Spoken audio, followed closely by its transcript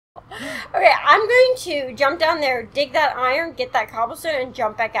Okay, I'm going to jump down there, dig that iron, get that cobblestone, and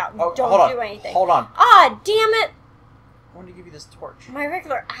jump back out. Oh, Don't do anything. Hold on. Ah, damn it! I wanted to give you this torch. My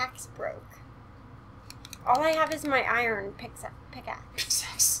regular axe broke. All I have is my iron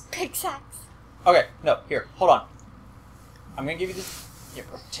pickaxe. Pickaxe. Okay, no, here, hold on. I'm gonna give you this. Here,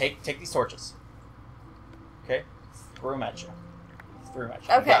 take these torches. Okay, throw them at you. Throw them at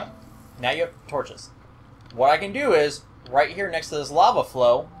you. Okay. Now you have torches. What I can do is right here next to this lava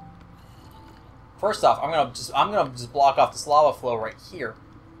flow. First off, I'm gonna just block off this lava flow right here,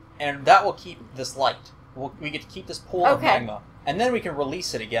 and that will keep this light. We get to keep this pool of magma, and then we can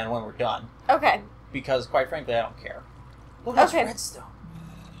release it again when we're done. Okay. Because quite frankly, I don't care. Look at this redstone.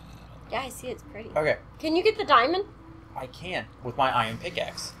 Yeah, I see. It's pretty. Okay. Can you get the diamond? I can with my iron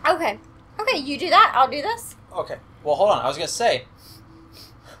pickaxe. Okay. Okay, you do that. I'll do this. Okay. Well, hold on. I was gonna say.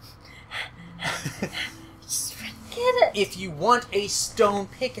 Get it. If you want a stone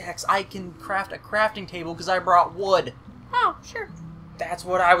pickaxe, I can craft a crafting table because I brought wood. Oh, sure. That's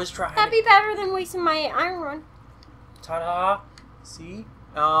what I was trying. That'd be better than wasting my iron one. Ta-da! See?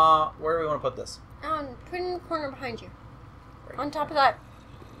 Where do we want to put this? Put it in the corner behind you. Right On top of that.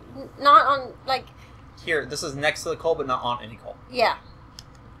 Not on, like... Here, this is next to the coal, but not on any coal. Yeah.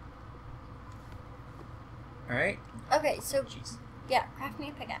 Alright? Okay, so... Jeez. Yeah, craft me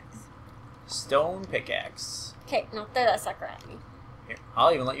a pickaxe. Stone pickaxe. Okay, now throw that sucker at me. Here,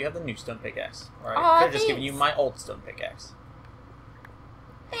 I'll even let you have the new stone pickaxe. Alright? Aw, Could have just given thanks. you my old stone pickaxe.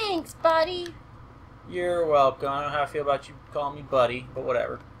 Thanks, buddy. You're welcome. I don't know how I feel about you calling me buddy, but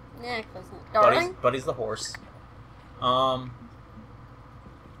whatever. Yeah, close enough. Darling? Buddy's the horse. Oh,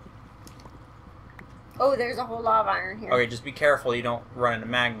 there's a whole lot of iron here. Okay, just be careful you don't run into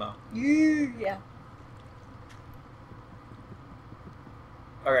magma. Yeah.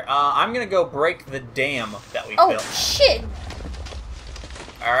 Alright, I'm gonna go break the dam that we Oh, built. shit!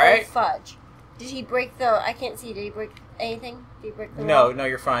 Alright? Oh, fudge. Did he break the... I can't see. Did he break anything? Did he break the No, wall? no,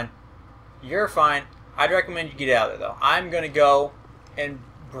 you're fine. You're fine. I'd recommend you get out of there, though. I'm gonna go and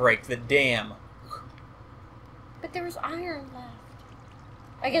break the dam. But there was iron left.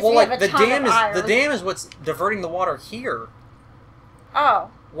 I guess Well, we like, have a the ton dam of is iron. the dam is what's diverting the water here. Oh.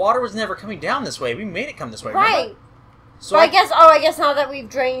 Water was never coming down this way. We made it come this way, Right. remember? So But I guess now that we've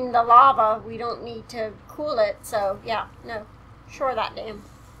drained the lava, we don't need to cool it. So, yeah, no. Shore that dam.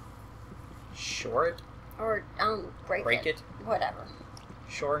 Shore it? Or, break it. Whatever.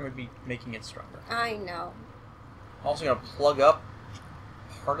 Shoring would be making it stronger. I know. I'm also gonna plug up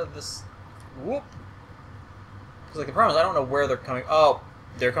part of this. Whoop. Because like the problem is I don't know where they're coming. Oh,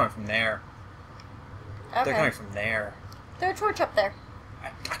 they're coming from there. Okay. They're coming from there. Throw a torch up there. I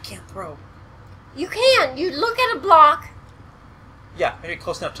can't throw. You can. You look at a block. Yeah, maybe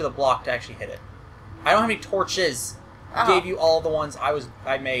close enough to the block to actually hit it. I don't have any torches. I Oh. gave you all the ones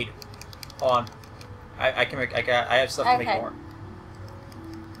I made. Hold on. I can make. I have stuff to make Okay. more.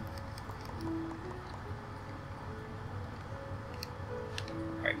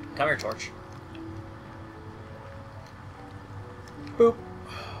 All right, come here, torch. Boop.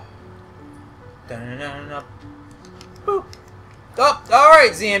 Dun-dun-dun-dun. Boop. Oh, all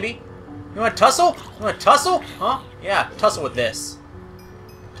right, Zambi. You want to tussle? You want to tussle? Huh? Yeah, tussle with this.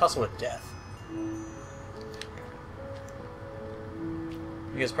 Tussle with death.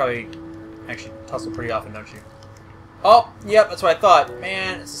 You guys probably actually tussle pretty often, don't you? Oh, yep, that's what I thought.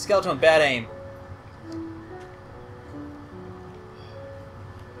 Man, it's a skeleton with bad aim.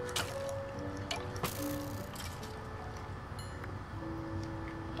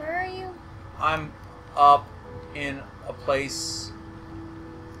 Where are you? I'm up in a place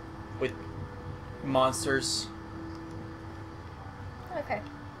with monsters. Okay.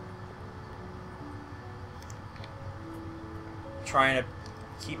 Trying to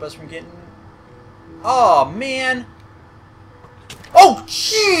keep us from getting... Oh, man! Oh,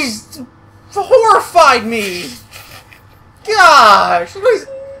 jeez! Horrified me! Gosh! Please,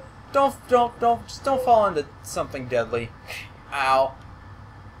 just don't fall into something deadly. Ow.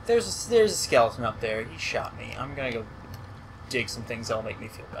 There's a skeleton up there. He shot me. I'm gonna go dig some things that'll make me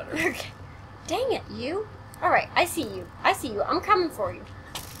feel better. Okay. Dang it, you. Alright, I see you. I see you. I'm coming for you.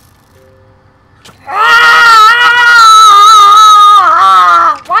 Ah!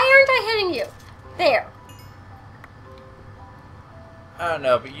 Why aren't I hitting you? There. I don't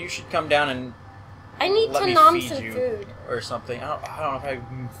know, but you should come down and I need let to me nom feed some you food. or something. I don't know if I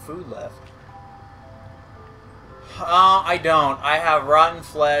have food left. I don't. I have rotten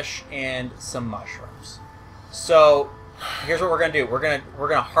flesh and some mushrooms. So here's what we're gonna do. We're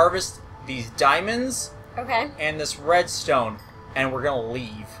gonna harvest these diamonds Okay. and this redstone, and we're gonna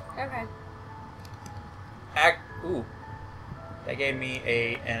leave. Okay. Ooh, That gave me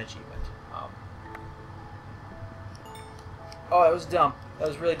an achievement. Oh, that was dumb. That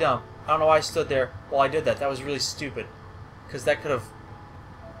was really dumb. I don't know why I stood there while I did that. That was really stupid. Because that could have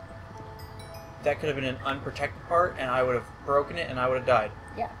been an unprotected part, and I would have broken it, and I would have died.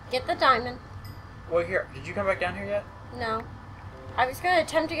 Yeah. Get the diamond. Wait, here. Did you come back down here yet? No. I was going to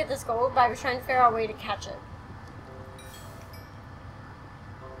attempt to get this gold, but I was trying to figure out a way to catch it.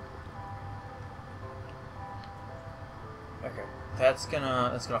 Okay. That's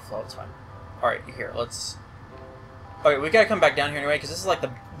gonna flow. It's fine. Alright, here. Let's... Okay, we gotta come back down here anyway, because this is like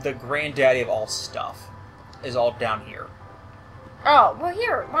the granddaddy of all stuff. Is all down here. Oh, well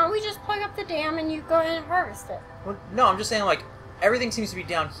here, why don't we just plug up the dam and you go ahead and harvest it? Well, no, I'm just saying, like, everything seems to be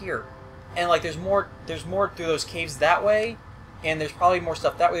down here. And, like, there's more through those caves that way, and there's probably more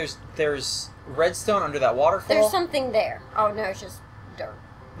stuff that way. There's redstone under that waterfall. There's something there. Oh, no, it's just dirt.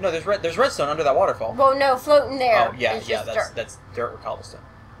 No, there's redstone under that waterfall. Well, no, floating there. Oh, yeah, is just dirt. that's dirt or cobblestone.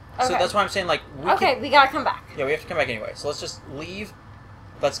 Okay. So that's why I'm saying, like, we gotta come back. Yeah, we have to come back anyway. So let's just leave.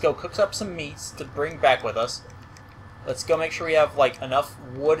 Let's go cook up some meats to bring back with us. Let's go make sure we have, like, enough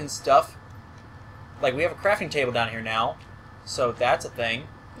wood and stuff. Like, we have a crafting table down here now. So that's a thing.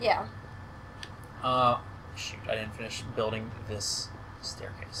 Yeah. Shoot, I didn't finish building this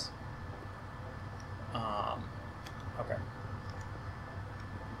staircase. Okay.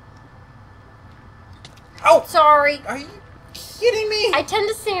 Oh! Sorry. Are you kidding me? I tend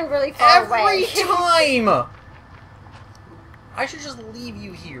to stand really far away. Every time! I should just leave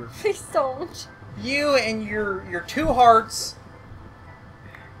you here. Please don't. You and your 2 hearts.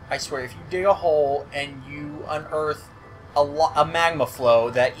 I swear, if you dig a hole and you unearth a magma flow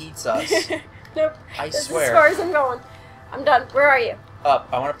that eats us, Nope. I This swear. is as far as I'm going. I'm done. Where are you? Up.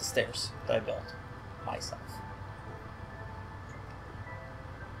 I went up the stairs that I built myself.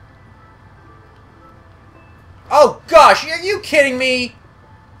 Oh gosh, are you kidding me?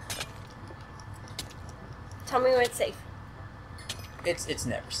 Tell me when it's safe. It's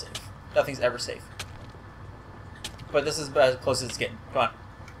never safe. Nothing's ever safe. But this is as close as it's getting. Come on.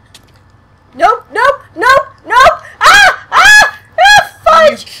 Nope, nope, nope, nope! Ah! Ah! Ah!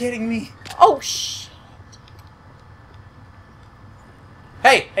 Are you Fudge! kidding me? Oh, shit.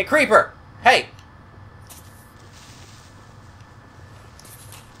 Hey! Hey, creeper! Hey!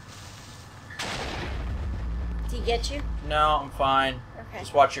 Did he get you? No, I'm fine. Okay.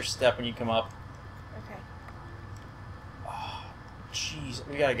 Just watch your step when you come up. Okay. Oh, jeez.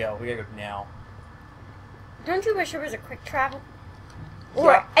 We gotta go. We gotta go now. Don't you wish there was a quick travel?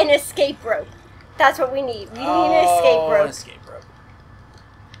 Or an escape rope. That's what we need. We need an escape rope. An escape rope.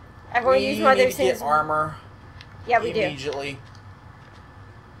 Everyone use one of those to things. get armor. Yeah, we do. Immediately.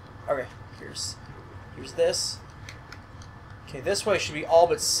 Okay, here's this. Okay, this way should be all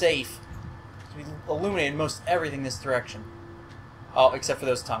but safe. We illuminated most everything this direction. Oh, except for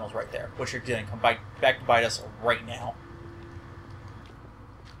those tunnels right there, which are going to come back to bite us right now.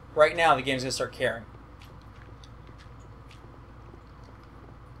 Right now, the game's going to start caring.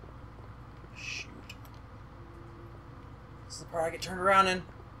 Shoot. This is the part I get turned around in.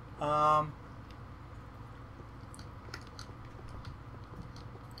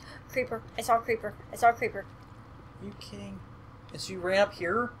 Creeper. I saw a creeper. I saw a creeper. Are you kidding? And so you ran up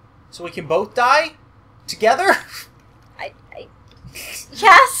here so we can both die together?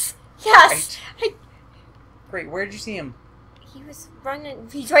 Yes! Yes! Great, where did you see him? He was running.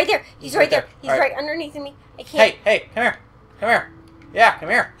 He's right there. He's right there. He's right underneath me. I can't. Hey, come here. Come here. Yeah, come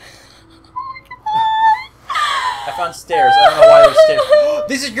here. I found stairs. I don't know why there's stairs.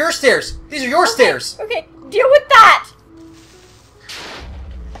 These are your stairs. These are your stairs. Okay, deal with that.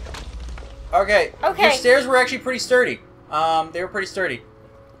 Okay. Okay. Your stairs were actually pretty sturdy. They were pretty sturdy.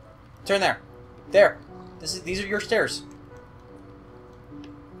 Turn there. There. These are your stairs.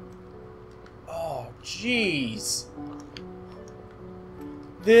 Oh, jeez.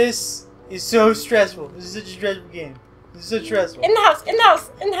 This is so stressful. This is such a stressful game. This is so stressful. In the house. In the house.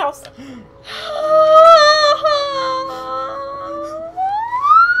 In the house.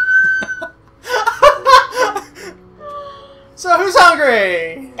 So who's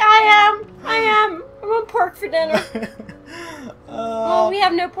hungry? I am. I want pork for dinner. Well, we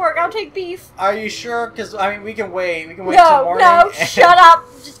have no pork. I'll take beef. Are you sure? Because, I mean, we can wait. We can wait till morning. No, shut up.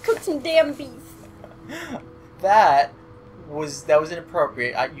 Just cook some damn beef. That was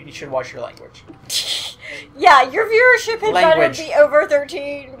inappropriate. You should watch your language. Yeah, your viewership had better Language. be over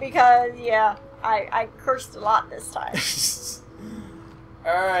 13 because, yeah, I cursed a lot this time.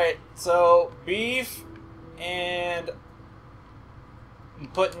 Alright, so beef and I'm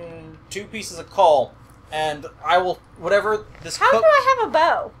putting 2 pieces of coal. And I will, whatever this How do I have a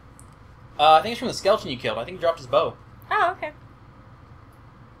bow? I think it's from the skeleton you killed. I think he dropped his bow. Oh, okay.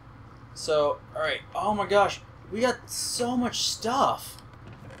 So, alright. Oh my gosh. We got so much stuff.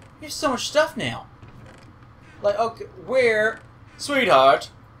 We have so much stuff now. Like, okay, where...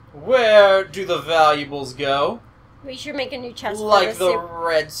 Sweetheart, where do the valuables go? We should make a new chest Like for the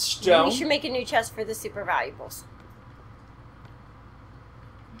redstone? We should make a new chest for the super valuables.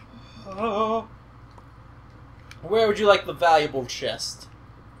 Where would you like the valuable chest?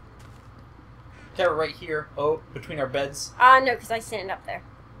 Okay, right here. Oh, between our beds. No, because I stand up there.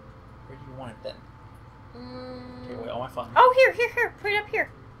 Where do you want it then? Take away all my fun. Oh, here. Put it up here.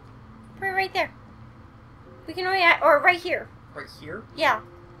 Put it right there. We can only... Or right here. Right here? Yeah.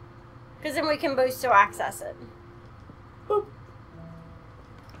 Because then we can both still access it. Boop.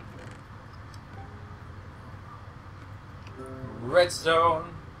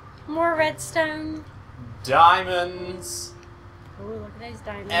 Redstone. More redstone. Diamonds. Oh, look at those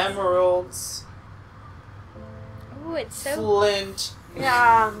diamonds. Emeralds. Oh, it's so... Flint.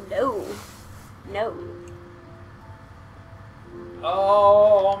 No. No.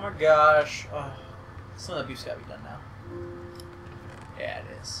 Oh my gosh. Oh, some of that beef's gotta be done now. Yeah, it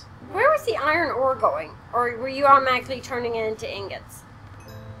is. Where was the iron ore going? Or were you automatically turning it into ingots?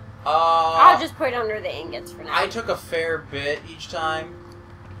 I'll just put it under the ingots for now. I took a fair bit each time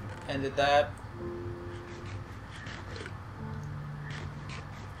and did that.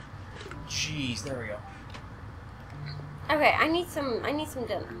 Jeez, there we go. Okay, I need some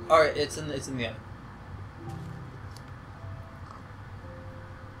dinner. Alright, it's in the oven.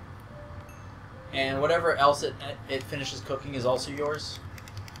 And whatever else it finishes cooking is also yours.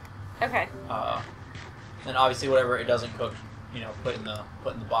 Okay. And obviously whatever it doesn't cook, you know, put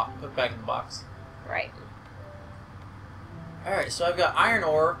back in the box. Right. Alright, so I've got iron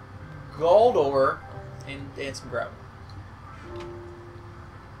ore, gold ore, and some gravel.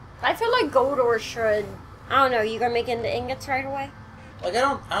 I feel like gold ore should... I don't know, you gonna make it into ingots right away? Like, I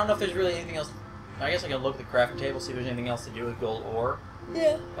don't know if there's really anything else... I guess I can look at the crafting table, see if there's anything else to do with gold ore.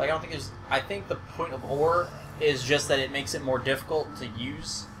 Yeah. Like, I don't think there's... I think the point of ore is just that it makes it more difficult to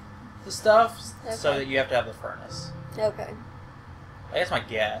use the stuff, so that you have to have the furnace. Okay. I guess my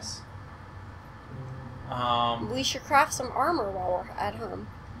guess. We should craft some armor while we're at home.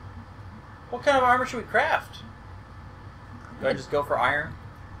 What kind of armor should we craft? Do I just go for iron?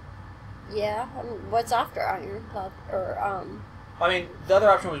 Yeah. What's after iron? I mean, the other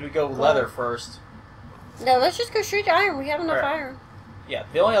option was we go leather first. No, let's just go straight to iron. We have enough iron. Yeah,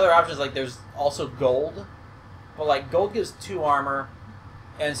 the only other option is, like, there's also gold. But, like, gold gives 2 armor,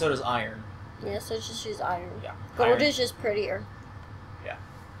 and so does iron. Yeah, so just use iron. Yeah. Gold is just prettier. Yeah.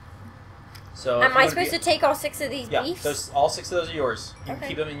 So am I supposed to take all 6 of these beefs? Yeah, all 6 of those are yours. You Okay. can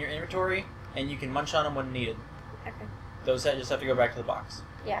keep them in your inventory, and you can munch on them when needed. Okay. Those just have to go back to the box.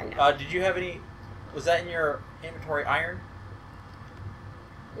 Yeah, I know. Did you have any... Was that in your inventory iron?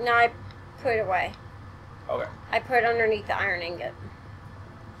 No, I put it away. Okay. I put it underneath the iron ingot.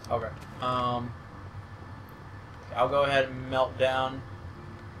 Okay. I'll go ahead and melt down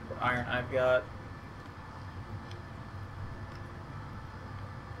what iron I've got.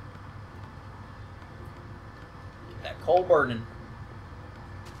 Get that coal burning.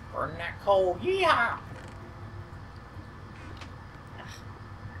 Burn that coal. Yeah!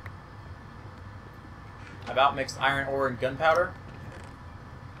 I've outmixed iron ore and gunpowder.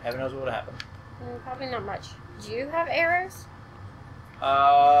 Heaven knows what would happen. Probably not much. Do you have arrows?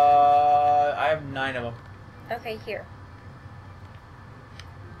 I have 9 of them. Okay, here.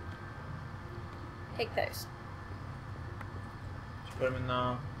 Take those. Just put them in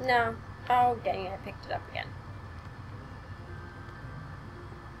the... No. Oh, dang it. I picked it up again.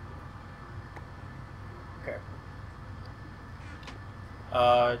 Okay.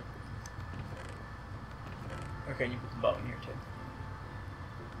 Okay, and you put the bow in here, too.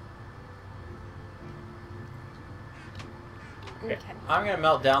 Okay. I'm going to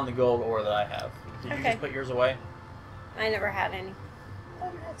melt down the gold ore that I have. Did you just put yours away? I never had any. I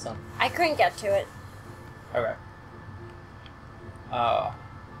never had some. I couldn't get to it. Okay.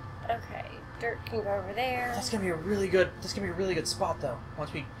 Okay, dirt can go over there. That's gonna be a really good. That's gonna be a really good spot, though.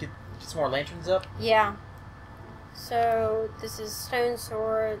 Once we get some more lanterns up. Yeah. So this is stone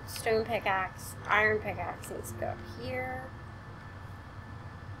sword, stone pickaxe, iron pickaxe needs to go up here.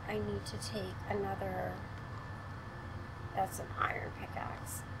 I need to take another. That's an iron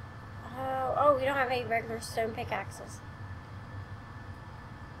pickaxe. Oh, we don't have any regular stone pickaxes.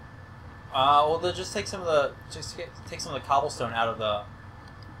 Well, they'll just take some of the take some of the cobblestone out of the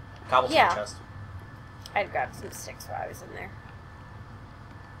cobblestone chest. I'd grabbed some sticks while I was in there.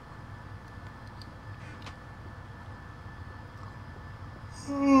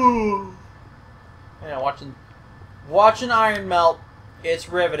 Yeah, watching iron melt. It's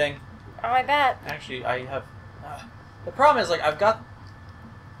riveting. Oh, I bet. Actually, I have... the problem is, like,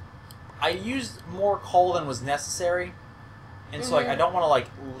 I used more coal than was necessary. And so, like, I don't want to, like,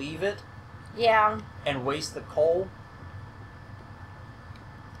 leave it. Yeah. And waste the coal.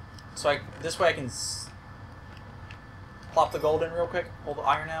 So, this way I can plop the gold in real quick. Pull the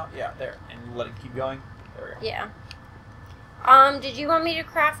iron out. Yeah, there. And let it keep going. There we go. Yeah. Did you want me to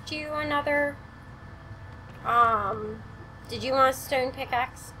craft you another... Did you want a stone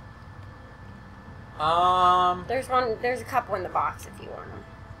pickaxe? There's a couple in the box if you want them.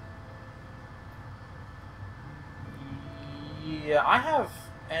 Yeah, I have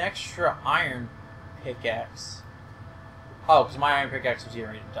an extra iron pickaxe. Oh, because my iron pickaxe was getting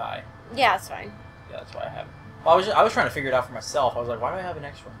ready to die. Yeah, it's fine. Yeah, that's why I have it. Well, I was trying to figure it out for myself. I was like, why do I have an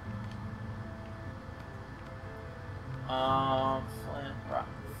extra one? Flint, rock,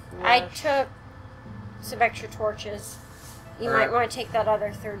 I flesh. took some extra torches. You might want to take that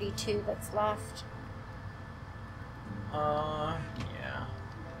other 32 that's left. Yeah.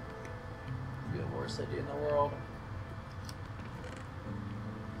 Be the worst idea in the world.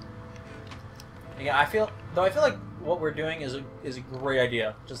 Again, I feel like what we're doing is a great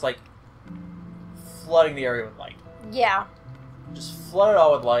idea. Just like flooding the area with light. Yeah. Just flood it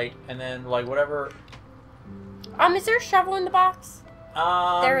all with light, and then like whatever. Is there a shovel in the box?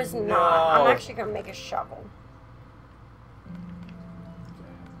 There is not. No. I'm actually gonna make a shovel.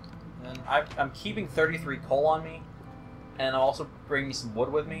 And I'm keeping 33 coal on me, and I'm also bringing some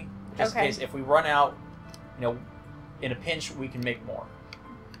wood with me, just in case if we run out, in a pinch we can make more.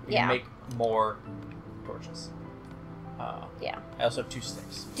 We can make more torches. Yeah. I also have 2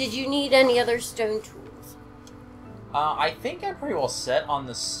 sticks. Did you need any other stone tools? I think I'm pretty well set on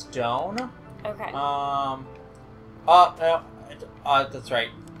the stone. Okay. That's right.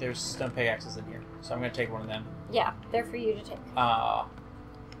 There's stone pickaxes in here, so I'm gonna take one of them. Yeah, they're for you to take. But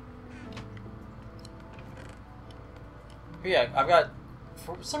yeah, I've got.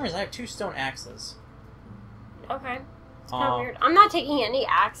 For some reason, I have 2 stone axes. Okay. It's kind of weird. I'm not taking any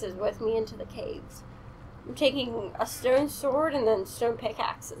axes with me into the caves. I'm taking a stone sword and then stone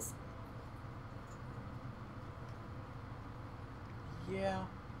pickaxes. Yeah.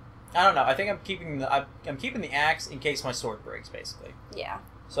 I don't know. I think I'm keeping the axe in case my sword breaks, basically. Yeah.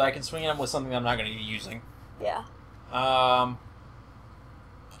 So I can swing it with something I'm not going to be using. Yeah. Alright.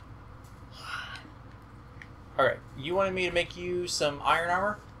 You wanted me to make you some iron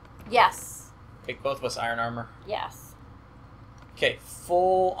armor? Yes. Make both of us iron armor. Yes. Okay,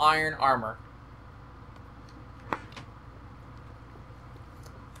 full iron armor.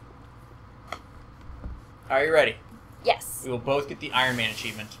 Are you ready? Yes. We will both get the Iron Man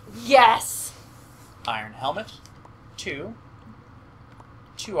achievement. Yes. Iron helmet. 2.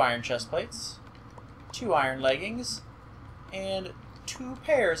 2 iron chest plates. 2 iron leggings. And 2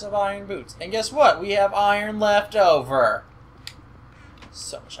 pairs of iron boots. And guess what? We have iron left over.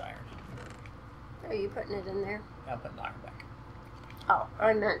 So much iron. Are you putting it in there? I'm putting the iron back. Oh,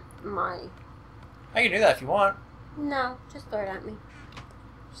 I meant my... I can do that if you want. No, just throw it at me.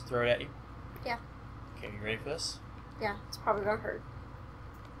 Just throw it at you. Yeah. Okay, you ready for this? Yeah, it's probably gonna hurt.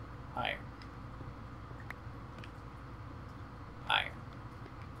 Iron. Iron.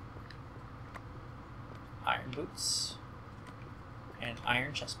 Iron boots. And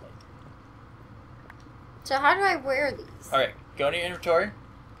iron chestplate. So how do I wear these? Okay, go to your inventory.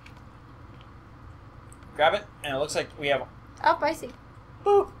 Grab it, and it looks like we have... Oh, I see.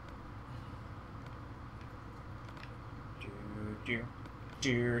 Boop! Do do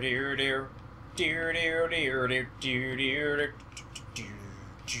do do do do do do do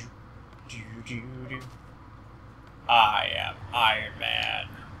do do do. I am Iron Man.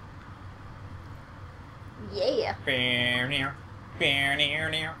 Yeah.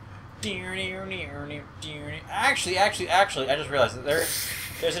 Actually, I just realized that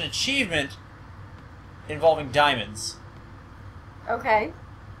there's an achievement involving diamonds. Okay.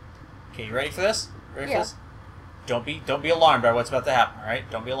 Okay, you ready for this? Ready Yeah. for this? Don't be alarmed by what's about to happen, alright?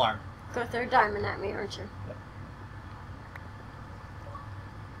 Don't be alarmed. Go throw a diamond at me, aren't you?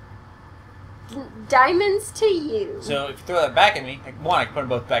 Diamonds to you. So if you throw that back at me, like, 1, I can put them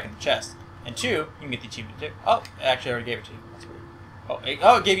both back in the chest, and 2, you can get the achievement too. Oh, actually, I already gave it to you. That's weird. It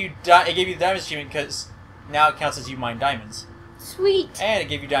gave you the diamonds achievement because now it counts as you mine diamonds, Sweet. and it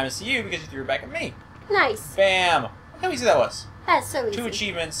gave you diamonds to you because you threw it back at me. Nice. Bam! Look how easy that was. That's so easy. 2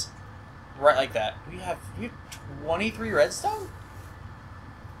 achievements, right like that. You have 23 redstone?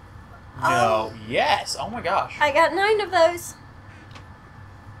 No. Yes. Oh my gosh. I got 9 of those.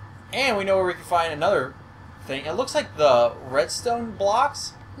 And we know where we can find another thing. It looks like the redstone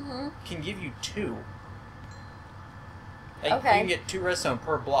blocks can give you 2. Like, Okay. you can get 2 redstone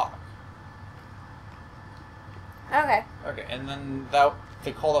per block. Okay. Okay, and then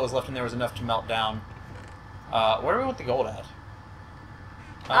the coal that was left in there was enough to melt down. Where do we want the gold at?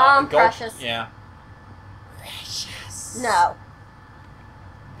 Gold? Precious. Yeah. Precious. No.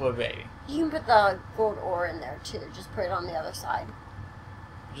 Blue baby. You can put the gold ore in there too. Just put it on the other side.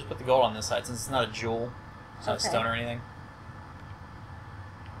 Just put the gold on this side since it's not a jewel. It's not a stone or anything.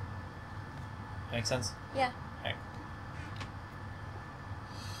 Make sense? Yeah. Okay.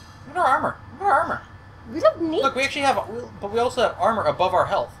 Look at our armor. Look at our armor. We don't need. Look, we actually have, but we also have armor above our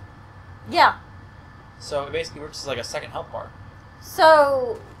health. Yeah. So it basically works as like a second health bar.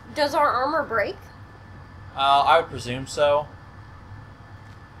 So does our armor break? I would presume so.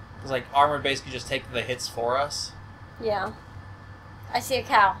 Because like armor basically just take the hits for us. Yeah. I see a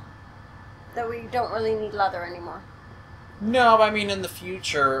cow. That we don't really need leather anymore. No, but I mean in the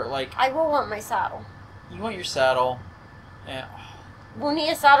future, like I will want my saddle. you want your saddle. Yeah. We'll need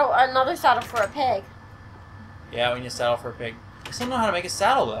a saddle, another saddle for a pig. Yeah, we need a saddle for a pig. I still don't know how to make a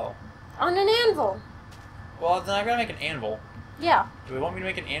saddle though. On an anvil. Well, then I've got to make an anvil. Yeah. Do we want me to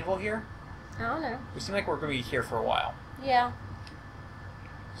make an anvil here? I don't know. We seem like we're going to be here for a while. Yeah.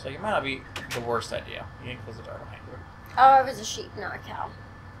 So it might not be the worst idea. You need to close the door behind you. Oh, it was a sheep, not a cow.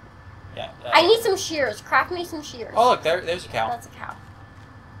 Yeah. I need some shears. Craft me some shears. Oh, look, there's a cow. That's a cow.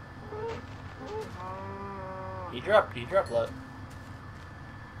 He dropped low.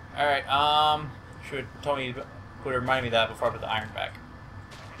 Alright, should have told me, would remind me of that before I put the iron back.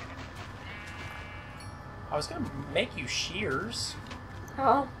 I was gonna make you shears,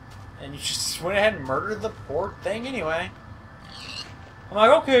 Oh. and you just went ahead and murdered the poor thing anyway. I'm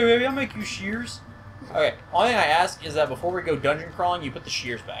like, okay, baby, I'll make you shears. Okay, only thing I ask is that before we go dungeon crawling, you put the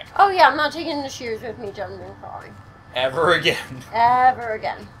shears back. Oh yeah, I'm not taking the shears with me dungeon crawling. Ever again. Ever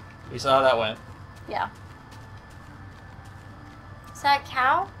again. We saw how that went. Yeah. Is that a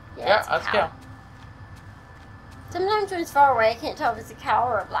cow? Yeah, it's that's a cow. Sometimes when it's far away, I can't tell if it's a cow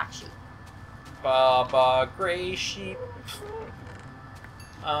or a black sheep. Baba Gray Sheep.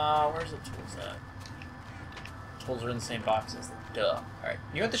 Where's the tools at? Tools are in the same boxes. Duh. Alright.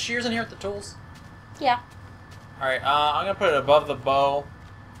 You want the shears in here with the tools? Yeah. Alright, I'm gonna put it above the bow.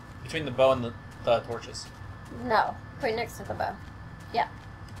 Between the bow and the torches. No. Put it next to the bow. Yeah.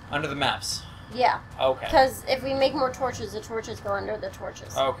 Under the maps. Yeah. Okay. Because if we make more torches, the torches go under the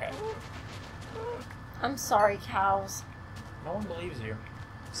torches. Okay. I'm sorry, cows. No one believes you.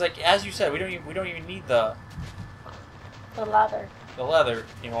 It's like, as you said, we don't even need the leather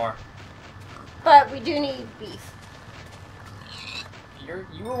anymore. But we do need beef.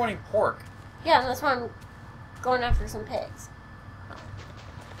 You were wanting pork. Yeah, and that's why I'm going after some pigs.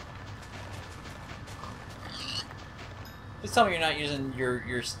 Please tell me you're not using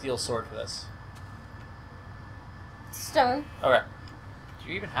your steel sword for this. Stone? Okay. Do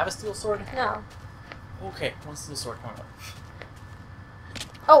you even have a steel sword? No. Okay, one steel sword coming up.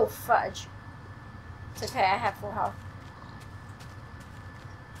 Oh, fudge. It's okay, I have full health.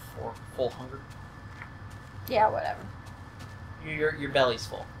 For full hunger? Yeah, whatever. Your belly's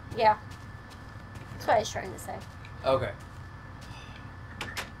full. Yeah. That's what I was trying to say. Okay.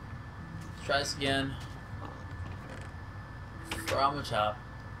 Let's try this again. From the top.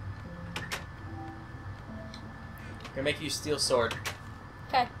 Gonna make you a steel sword.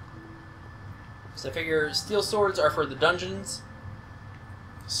 Okay. So I figure steel swords are for the dungeons.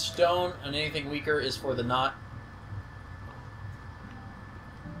 Stone and anything weaker is for the knot.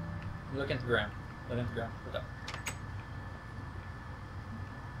 Look into the ground. Look into the ground. Look up.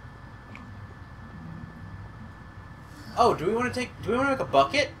 Oh, do we want to make a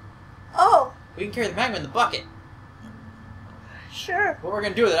bucket? Oh! We can carry the magma in the bucket. Sure. What we're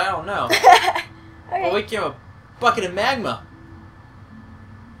gonna do with it, I don't know. Okay. Well, we can have a bucket of magma.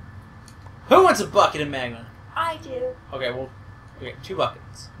 Who wants a bucket of magma? I do. Okay, well, okay, 2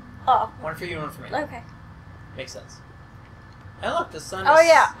 buckets. Oh. One for you and one for me. Okay. Makes sense. And look, the sun Oh is...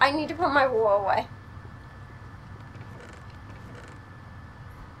 yeah, I need to put my wool away.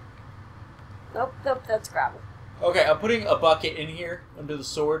 Nope, that's gravel. Okay, I'm putting a bucket in here under the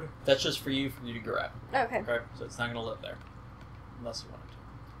sword. That's just for you to grab. Okay. Okay, so it's not going to live there. Unless you want it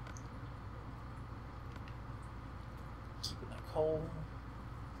to. Keeping that coal.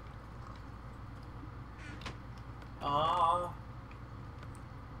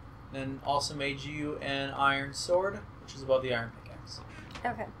 Then also made you an iron sword, which is above the iron pickaxe.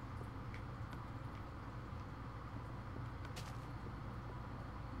 Okay.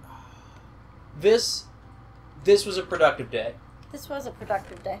 This was a productive day. This was a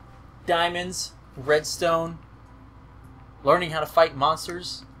productive day. Diamonds, redstone, learning how to fight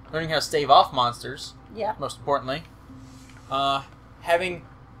monsters, learning how to stave off monsters, Yeah. most importantly. Having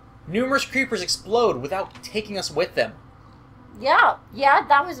Numerous creepers explode without taking us with them. Yeah,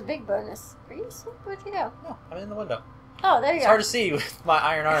 that was a big bonus. Are you asleep? Where'd you go? No, I'm in the window. Oh, there you It's go. hard to see with my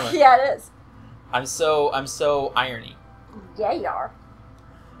iron armor. Yeah, it is. I'm so irony. Yeah, you are.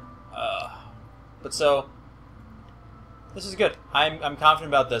 But so, this is good. I'm confident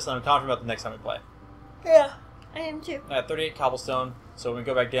about this, and I'm confident about the next time we play. Yeah, I am too. I have 38 cobblestone, so when we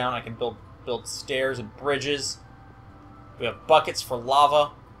go back down, I can build stairs and bridges. We have buckets for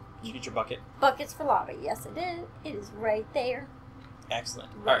lava. Did you get your bucket? Buckets for lava. Yes, I did. It is right there. Excellent.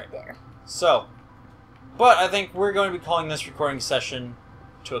 Right All right. there. So, but I think we're going to be calling this recording session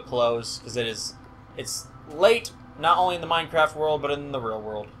to a close because it's late, not only in the Minecraft world but in the real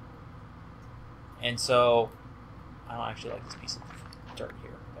world. And so, I don't actually like this piece of dirt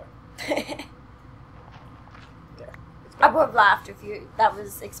here. There. There. It's I better. would have laughed if that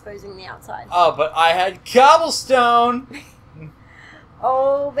was exposing the outside. Oh, but I had cobblestone.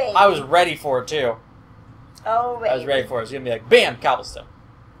 Oh, baby. I was ready for it too. Oh, baby. I was ready for it. It was gonna be like, bam, cobblestone.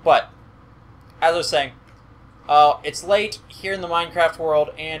 But as I was saying, it's late here in the Minecraft world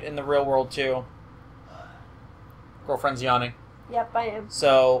and in the real world too. Girlfriend's yawning. Yep, I am.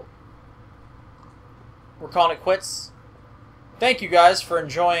 So we're calling it quits. Thank you guys for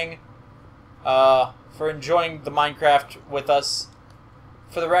enjoying the Minecraft with us.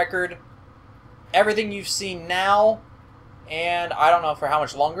 For the record, everything you've seen now, and I don't know for how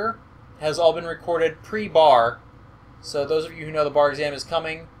much longer, has all been recorded pre-bar. So those of you who know the bar exam is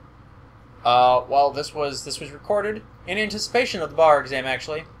coming, well, this was recorded in anticipation of the bar exam,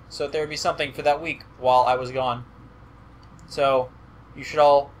 actually, so that there would be something for that week while I was gone. So you should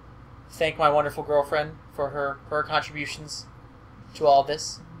all thank my wonderful girlfriend for her contributions to all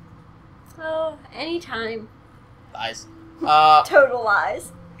this. Oh, anytime. Lies. Total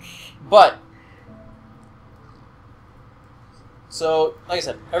lies. But so, like I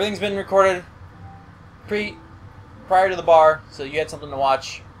said, everything's been recorded prior to the bar, so you had something to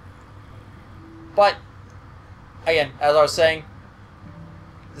watch. But again, as I was saying,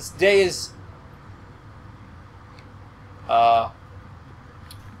 this day is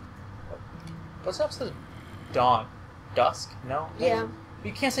what's the opposite of dawn? Dusk? No? Yeah.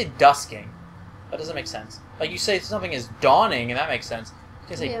 You can't say dusking. That doesn't make sense. Like, you say something is dawning, and that makes sense. You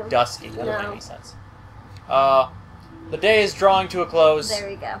can't say Yeah. dusking. That doesn't No. make any sense. The day is drawing to a close. There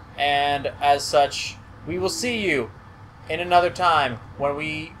we go. And as such, we will see you in another time when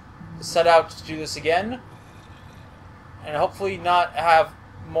we set out to do this again. And hopefully not have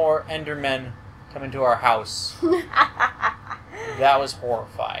more Endermen come into our house. That was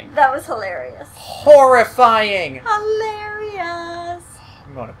horrifying. That was hilarious. Horrifying! Hilarious.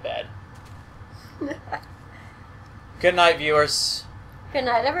 I'm going to bed. Good night, viewers. Good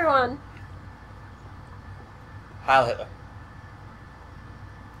night, everyone. Heil Hitler.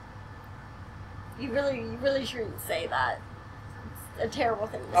 You really shouldn't say that. It's a terrible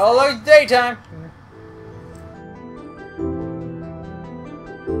thing to say. Oh, look, daytime!